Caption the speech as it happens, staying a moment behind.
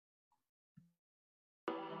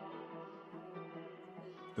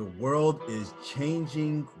The world is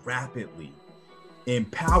changing rapidly.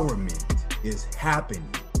 Empowerment is happening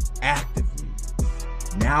actively.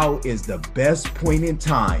 Now is the best point in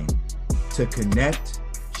time to connect,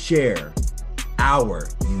 share our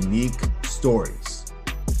unique stories.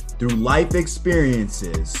 Through life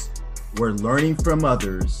experiences, we're learning from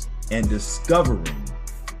others and discovering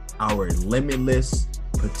our limitless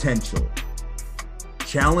potential,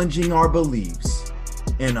 challenging our beliefs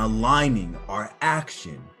and aligning our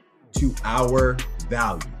action to our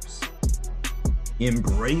values,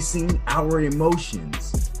 embracing our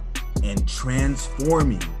emotions and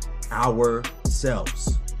transforming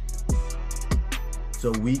ourselves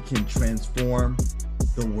so we can transform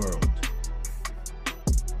the world.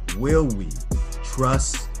 Will we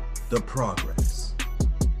trust the progress?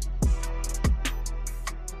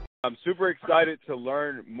 I'm super excited to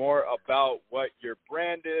learn more about what your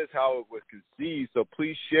brand is, how it was conceived. So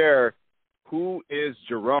please share, who is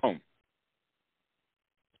Jerome?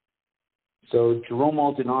 So Jerome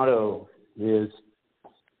Maldonado is,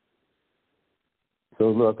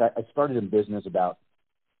 look, I started in business about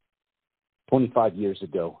 25 years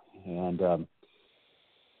ago, and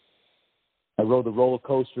I rode the roller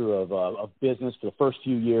coaster of business for the first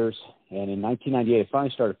few years, and in 1998, I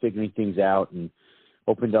finally started figuring things out and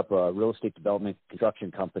opened up a real estate development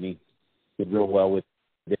construction company, did real well with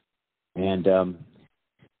it, and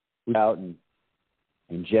out and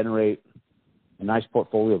generate a nice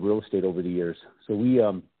portfolio of real estate over the years. So we,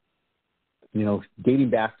 dating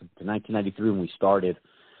back to 1993 when we started,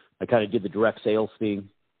 I kind of did the direct sales thing,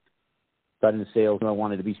 got into sales. I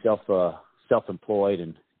wanted to be self-employed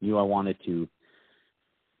and knew I wanted to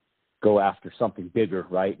go after something bigger,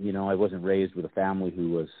 right? I wasn't raised with a family who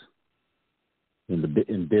was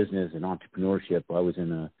in business and entrepreneurship. I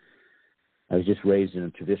was just raised in a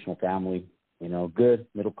traditional family, good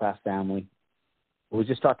middle-class family. I was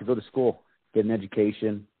just taught to go to school, get an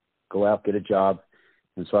education, go out, get a job.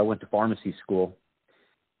 And so I went to pharmacy school.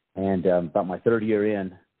 And about my third year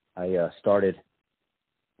in, I started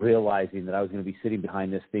realizing that I was going to be sitting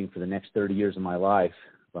behind this thing for the next 30 years of my life,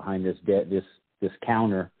 behind this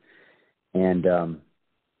counter, and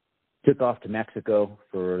took off to Mexico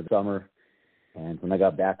for the summer. And when I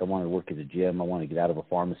got back, I wanted to work at a gym. I wanted to get out of a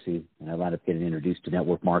pharmacy, and I wound up getting introduced to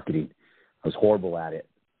network marketing. I was horrible at it.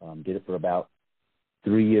 Did it for about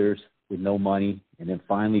 3 years with no money, and then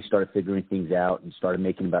finally started figuring things out and started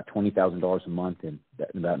making about $20,000 a month in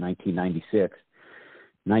about 1996.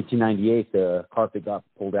 1998, the carpet got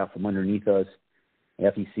pulled out from underneath us.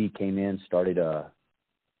 FEC came in, started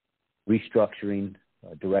restructuring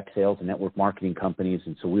direct sales and network marketing companies,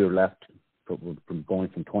 and so we were left from going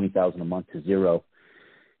from $20,000 a month to zero.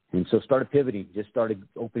 And so started pivoting, just started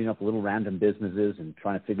opening up little random businesses and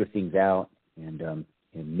trying to figure things out. And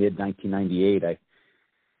in mid-1998,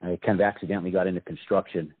 I kind of accidentally got into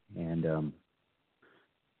construction. And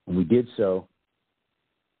when we did so,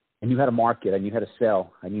 I knew how to market. I knew how to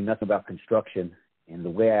sell. I knew nothing about construction. And the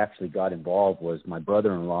way I actually got involved was my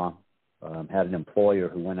brother-in-law had an employer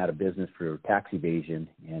who went out of business for tax evasion,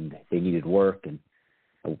 and they needed work. And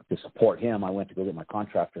to support him, I went to go get my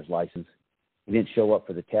contractor's license. He didn't show up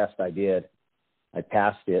for the test. I did. I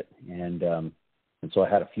passed it, and so I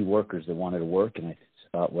had a few workers that wanted to work, and I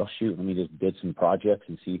thought, well, shoot, let me just bid some projects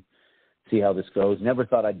and see how this goes. Never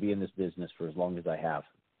thought I'd be in this business for as long as I have.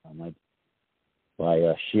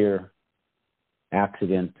 By sheer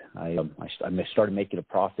accident, I started making a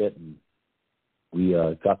profit, and we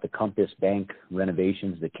got the Compass Bank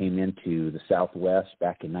renovations that came into the Southwest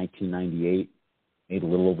back in 1998. Made a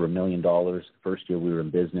little over $1 million the first year we were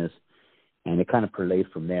in business, and it kind of parlayed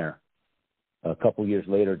from there. A couple years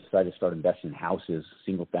later, decided to start investing in houses,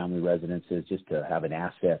 single-family residences, just to have an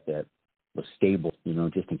asset that was stable,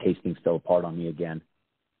 just in case things fell apart on me again.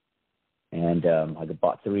 And I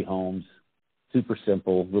bought 3 homes, super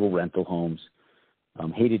simple, little rental homes.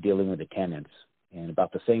 Hated dealing with the tenants. And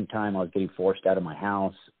about the same time, I was getting forced out of my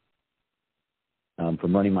house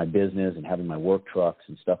from running my business and having my work trucks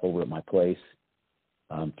and stuff over at my place.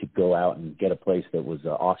 To go out and get a place that was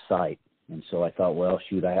off-site. And so I thought, well,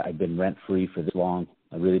 shoot, I've been rent-free for this long.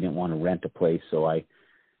 I really didn't want to rent a place. So I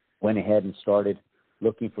went ahead and started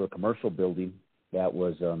looking for a commercial building that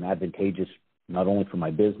was advantageous not only for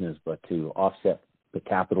my business, but to offset the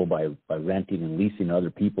capital by renting and leasing to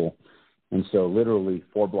other people. And so literally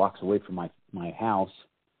 4 blocks away from my house,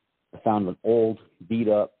 I found an old,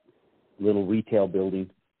 beat-up little retail building,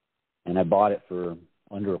 and I bought it for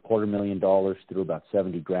under $250,000, threw about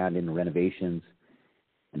 $70,000 into renovations.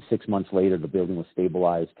 And 6 months later, the building was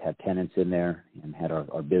stabilized, had tenants in there, and had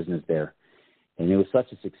our business there. And it was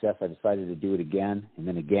such a success, I decided to do it again and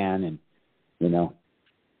then again. And,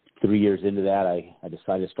 3 years into that, I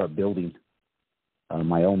decided to start building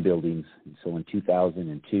my own buildings. And so in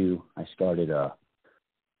 2002, I started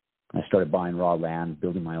buying raw land,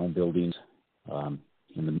 building my own buildings.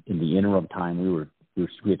 In the interim time, we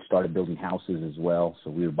had started building houses as well. So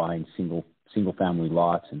we were buying single family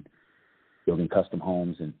lots and building custom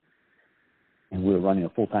homes, and we were running a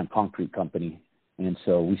full-time concrete company. And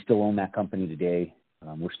so we still own that company today.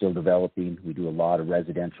 We're still developing. We do a lot of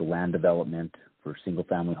residential land development for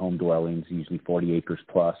single-family home dwellings, usually 40 acres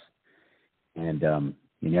plus, and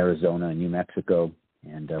in Arizona and New Mexico.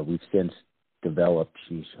 And we've since developed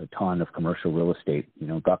a ton of commercial real estate.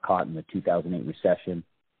 Got caught in the 2008 recession,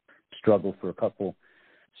 struggled for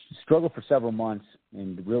several months,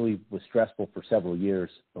 and really was stressful for several years,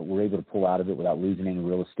 but we're able to pull out of it without losing any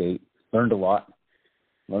real estate. Learned a lot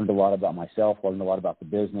about myself, learned a lot about the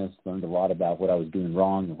business, learned a lot about what I was doing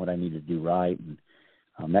wrong and what I needed to do right. And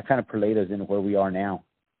that kind of parlayed us into where we are now.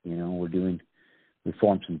 We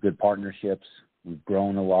formed some good partnerships. We've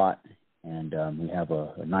grown a lot, and we have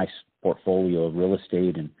a nice portfolio of real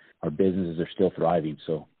estate, and our businesses are still thriving.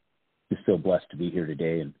 So just feel blessed to be here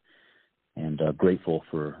today, and grateful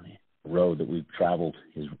for the road that we've traveled,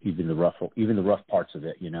 is even the rough parts of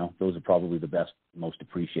it. Those are probably the best, most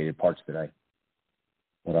appreciated parts that I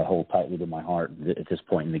hold tightly to my heart at this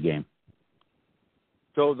point in the game.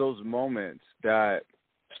 So those moments that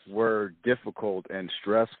were difficult and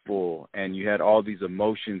stressful, and you had all these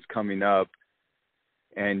emotions coming up,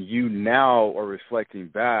 and you now are reflecting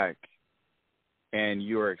back and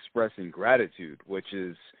you are expressing gratitude, which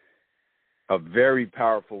is a very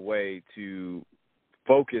powerful way to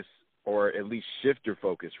focus, or at least shift your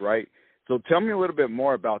focus, right? So tell me a little bit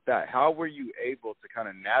more about that. How were you able to kind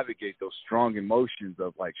of navigate those strong emotions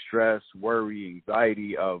of like stress, worry,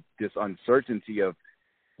 anxiety, of this uncertainty of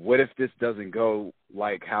what if this doesn't go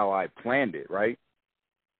like how I planned it, right?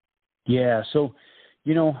 Yeah. So,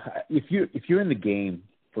 if you're in the game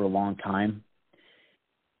for a long time,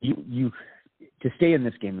 you to stay in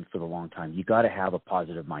this game for the long time, you got to have a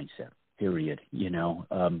positive mindset. Period.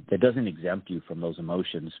 That doesn't exempt you from those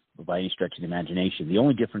emotions by any stretch of the imagination. The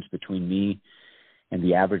only difference between me and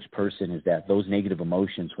the average person is that those negative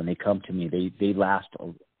emotions, when they come to me, they last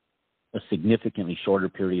a significantly shorter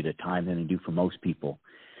period of time than they do for most people.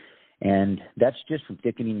 And that's just from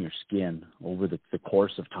thickening your skin over the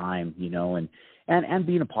course of time, and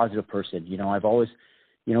being a positive person. I've always,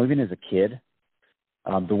 even as a kid,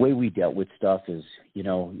 the way we dealt with stuff is,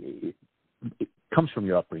 it comes from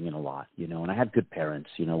your upbringing a lot, and I had good parents.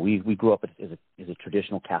 We grew up as a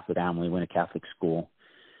traditional Catholic family, went to Catholic school,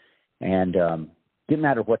 and didn't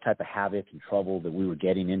matter what type of havoc and trouble that we were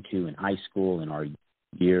getting into in high school in our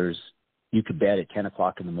years. You could bet at 10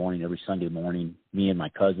 o'clock in the morning every Sunday morning, me and my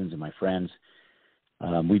cousins and my friends,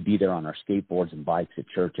 we'd be there on our skateboards and bikes at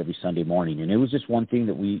church every Sunday morning. And it was just one thing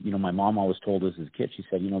that my mom always told us as a kid. She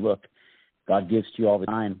said, look, God gives to you all the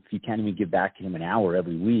time. If you can't even give back to him an hour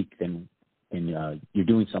every week, then you're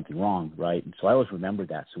doing something wrong, right? And so I always remembered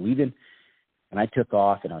that. So when I took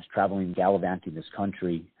off and I was traveling, gallivanting this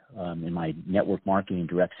country in my network marketing,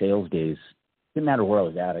 direct sales days, didn't matter where I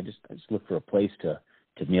was at. I just looked for a place to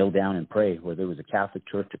kneel down and pray, whether there was a Catholic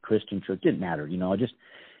church, a Christian church, didn't matter.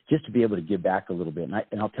 Just to be able to give back a little bit.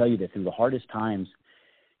 And I'll tell you that through the hardest times,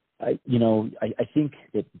 I think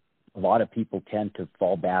that a lot of people tend to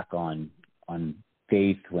fall back on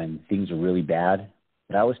faith when things are really bad.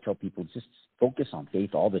 But I always tell people, just focus on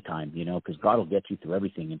faith all the time, because God will get you through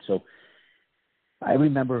everything. And so I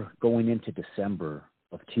remember going into December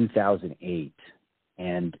of 2008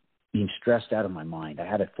 and being stressed out of my mind. I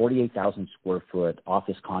had a 48,000 square foot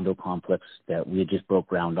office condo complex that we had just broke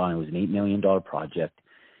ground on. It was an $8 million project.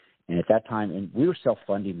 And at that time, and we were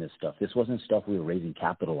self-funding this stuff. This wasn't stuff we were raising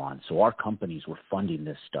capital on. So our companies were funding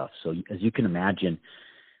this stuff. So as you can imagine,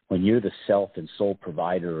 when you're the self and sole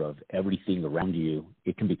provider of everything around you,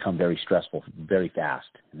 it can become very stressful very fast.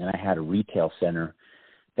 And then I had a retail center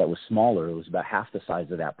that was smaller. It was about half the size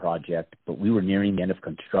of that project, but we were nearing the end of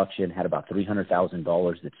construction, had about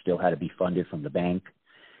 $300,000 that still had to be funded from the bank.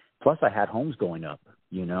 Plus I had homes going up,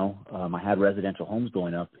 I had residential homes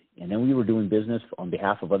going up, and then we were doing business on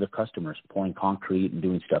behalf of other customers, pouring concrete and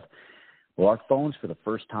doing stuff. Well, our phones for the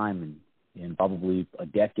first time in probably a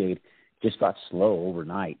decade just got slow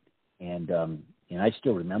overnight. And I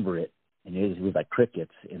still remember it. And it was like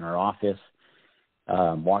crickets in our office.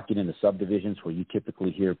 Walking into subdivisions where you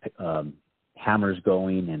typically hear hammers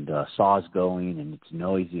going and saws going, and it's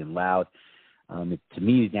noisy and loud. To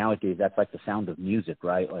me nowadays, that's like the sound of music,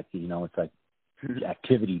 right? Like, it's like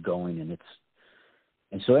activity going,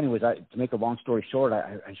 and so anyways, to make a long story short,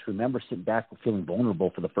 I just remember sitting back feeling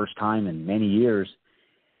vulnerable for the first time in many years.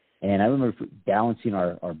 And I remember balancing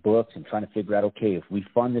our books and trying to figure out, okay, if we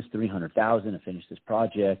fund this $300,000 to finish this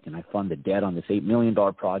project, and I fund the debt on this $8 million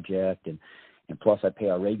project, and plus I pay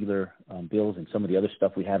our regular bills and some of the other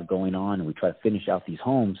stuff we have going on, and we try to finish out these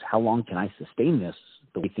homes, how long can I sustain this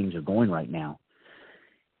the way things are going right now?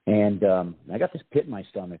 And I got this pit in my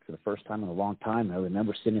stomach for the first time in a long time. I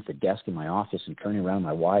remember sitting at the desk in my office and turning around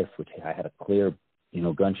my wife, which I had a clear,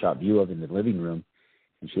 gunshot view of in the living room,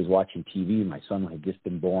 and she was watching TV. My son had just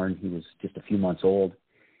been born. He was just a few months old.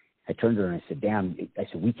 I turned to her and I said, "Damn," I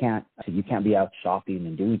said, "You can't be out shopping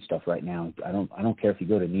and doing stuff right now. I don't care if you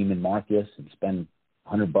go to Neiman Marcus and spend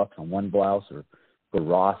 $100 on one blouse, or go to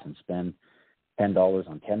Ross and spend $10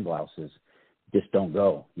 on 10 blouses. Just don't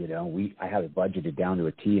go. I have it budgeted down to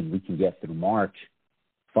a T, and we can get through March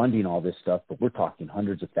funding all this stuff, but we're talking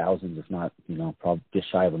hundreds of thousands, if not, probably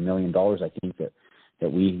just shy of $1 million. I think that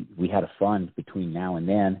we had a fund between now and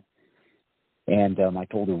then." And I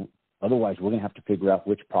told her, otherwise we're going to have to figure out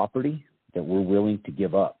which property that we're willing to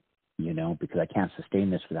give up, because I can't sustain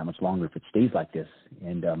this for that much longer if it stays like this.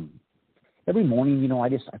 And every morning,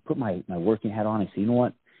 I put my working hat on. I say, you know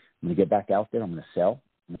what? I'm going to get back out there. I'm going to sell.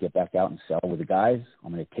 I'm going to get back out and sell with the guys.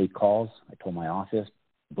 I'm going to take calls. I told my office,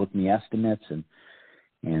 book me estimates,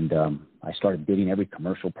 and I started bidding every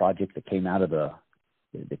commercial project that came out of the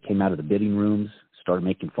bidding rooms. Started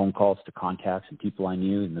making phone calls to contacts and people I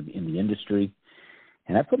knew in the industry.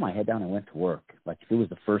 And I put my head down and went to work, like if it was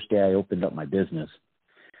the first day I opened up my business.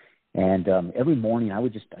 And every morning I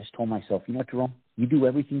just told myself, you know what, Jerome, you do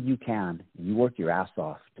everything you can, and you work your ass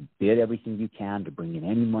off to bid everything you can, to bring in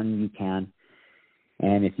any money you can.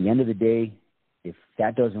 And at the end of the day, if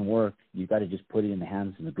that doesn't work, you've got to just put it in the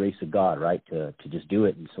hands and the grace of God, right, to just do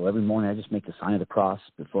it. And so every morning I just make the sign of the cross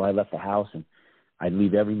before I left the house, and I'd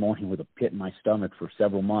leave every morning with a pit in my stomach for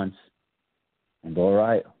several months and go, all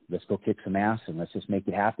right, let's go kick some ass and let's just make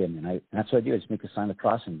it happen. And that's what I do. I just make the sign of the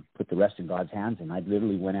cross and put the rest in God's hands. And I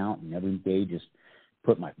literally went out and every day just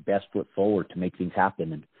put my best foot forward to make things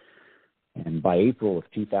happen. And by April of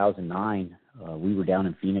 2009, we were down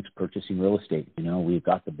in Phoenix purchasing real estate. We've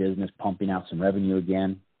got the business pumping out some revenue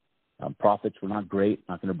again. Profits were not great,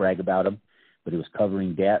 not going to brag about them, but it was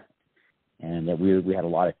covering debt. And that we had a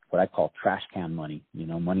lot of what I call trash can money,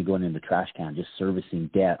 money going in the trash can, just servicing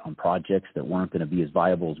debt on projects that weren't going to be as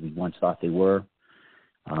viable as we once thought they were.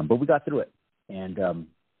 But we got through it. And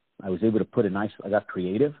I was able to I got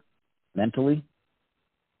creative mentally.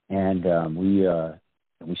 And we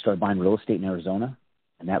started buying real estate in Arizona.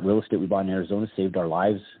 And that real estate we bought in Arizona saved our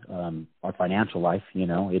lives, our financial life.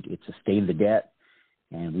 It sustained the debt.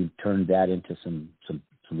 And we turned that into some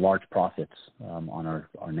large profits on our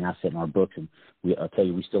asset and our books. And I'll tell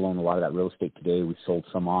you, we still own a lot of that real estate today. We sold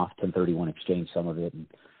some off, 1031 exchange some of it. And,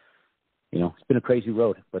 it's been a crazy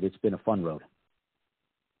road, but it's been a fun road.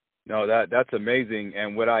 No, that's amazing.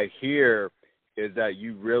 And what I hear is that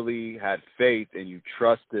you really had faith and you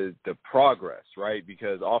trusted the progress, right?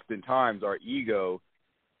 Because oftentimes our ego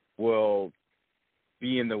will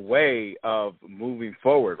be in the way of moving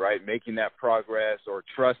forward, right? Making that progress or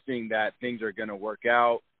trusting that things are going to work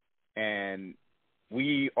out. And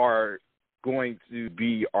we are going to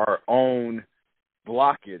be our own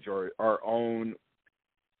blockage or our own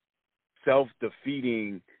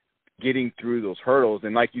self-defeating getting through those hurdles.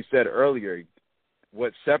 And like you said earlier,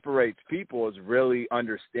 what separates people is really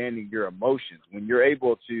understanding your emotions. When you're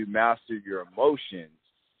able to master your emotions,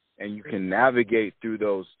 and you can navigate through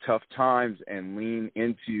those tough times and lean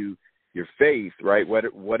into your faith, right?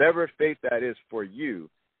 Whatever faith that is for you,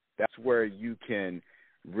 that's where you can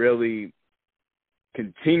really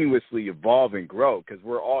continuously evolve and grow, because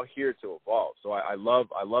we're all here to evolve. So I love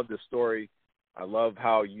the story. I love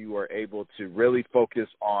how you are able to really focus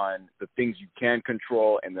on the things you can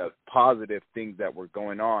control and the positive things that were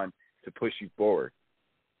going on to push you forward.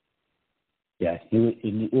 Yeah,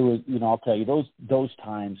 it was. I'll tell you, those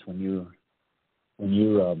times when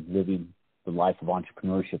you're living the life of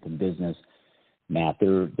entrepreneurship and business, Matt,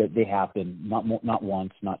 they happen not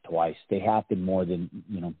once, not twice. They happen more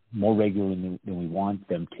regularly than we want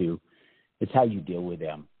them to. It's how you deal with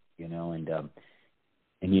them, and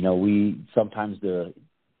we sometimes the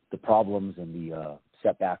problems and the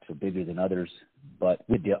setbacks are bigger than others. But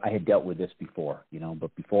I had dealt with this before,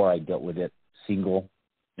 But before I dealt with it, single,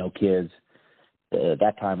 no kids.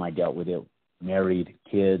 That time I dealt with it, married,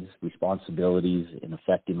 kids, responsibilities, and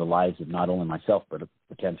affecting the lives of not only myself but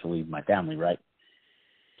potentially my family, right?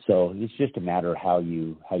 So it's just a matter of how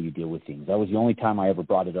you deal with things. That was the only time I ever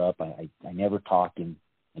brought it up. I never talked in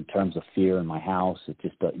terms of fear in my house. It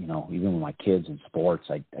just even with my kids in sports,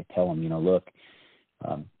 I tell them, look,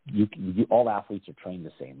 all athletes are trained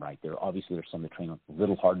the same, right? There's some that train a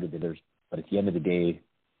little harder than others, but at the end of the day,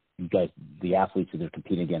 the athletes that they're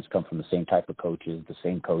competing against come from the same type of coaches, the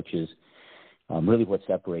same coaches. Really what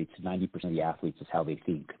separates 90% of the athletes is how they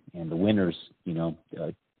think. And the winners, the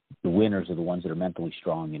winners are the ones that are mentally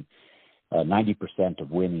strong. And 90%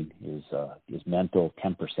 of winning is mental,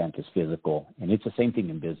 10% is physical. And it's the same thing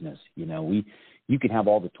in business. You can have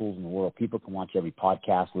all the tools in the world. People can watch every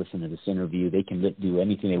podcast, listen to this interview. They can do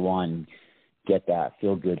anything they want and get that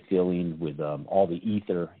feel-good feeling with all the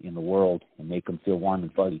ether in the world and make them feel warm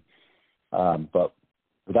and fuzzy. But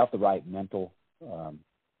without the right mental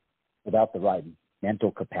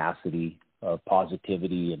capacity of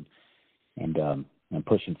positivity and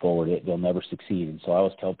pushing forward, they'll never succeed. And so I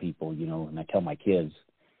always tell people, and I tell my kids,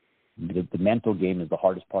 the mental game is the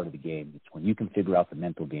hardest part of the game. It's when you can figure out the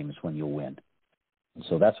mental game is when you'll win. And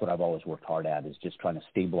so that's what I've always worked hard at, is just trying to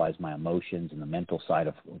stabilize my emotions and the mental side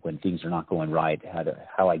of when things are not going right,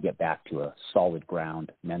 how I get back to a solid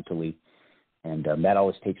ground mentally. And that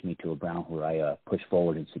always takes me to a ground where I push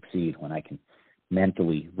forward and succeed, when I can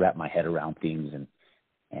mentally wrap my head around things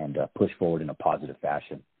and push forward in a positive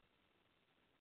fashion.